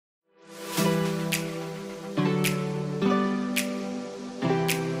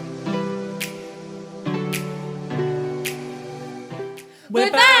We're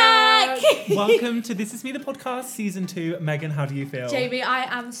back! Welcome to This Is Me, the podcast, season 2. Megan, how do you feel? Jamie, I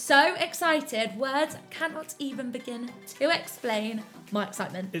am so excited. Words cannot even begin to explain my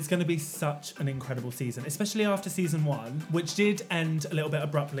excitement. It's going to be such an incredible season, especially after season 1, which did end a little bit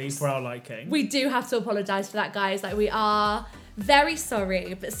abruptly for our liking. We do have to apologise for that, guys. We are very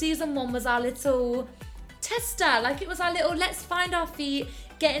sorry, but season 1 was our little tester. It was our little let's find our feet,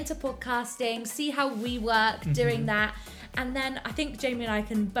 get into podcasting, see how we work doing that. And then I think Jamie and I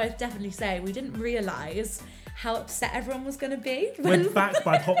can both definitely say we didn't realise how upset everyone was going to be. We're back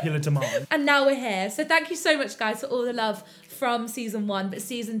by popular demand. And now we're here. So thank you so much, guys, for all the love from season 1. But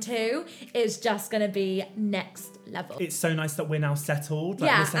season 2 is just going to be next level. It's so nice that we're now settled.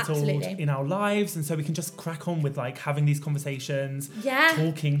 Yeah, we're settled absolutely. in our lives. And so we can just crack on with having these conversations. Yeah.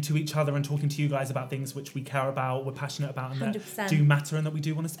 Talking to each other and talking to you guys about things which we care about, we're passionate about, and 100%. that do matter and that we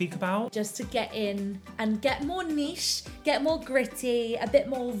do want to speak about. Just to get in and get more niche, get more gritty, a bit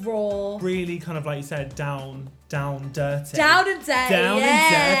more raw. Really kind of, like you said, down dirty. Down and dirty. Down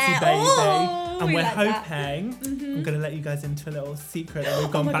and dirty, baby. Oh, and we we're like that. hoping, I'm going to let you guys into a little secret that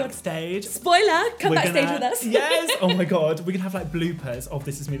we've gone my God. backstage. Spoiler, come We're backstage gonna- with us. Yes. Oh my God. We're going to have bloopers of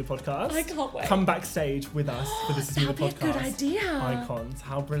This Is Me, the podcast. I can't wait. Come backstage with us for This Is Me, the That'd be podcast. a good idea. Icons.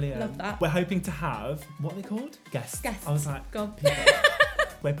 How brilliant. Love that. We're hoping to have, what are they called? Guests. Guests. I was like, Go on. people.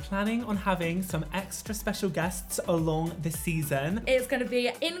 We're planning on having some extra special guests along this season. It's going to be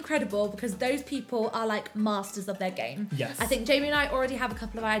incredible because those people are masters of their game. Yes. I think Jamie and I already have a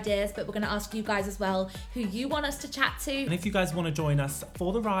couple of ideas, but we're going to ask you guys as well who you want us to chat to. And if you guys want to join us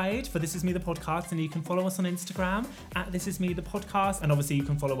for the ride for This Is Me, the podcast, then you can follow us on Instagram at This Is Me, the podcast. And obviously you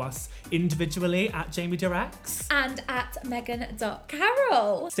can follow us individually at Jamie Directs. And at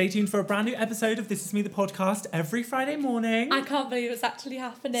Megan.Carroll. Stay tuned for a brand new episode of This Is Me, the podcast every Friday morning. I can't believe it's actually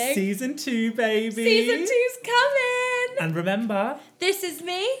happening. Season 2, baby. Season 2's coming. And remember, This is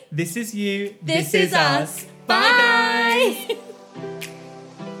me. this is you. This is us. Bye. Bye, guys.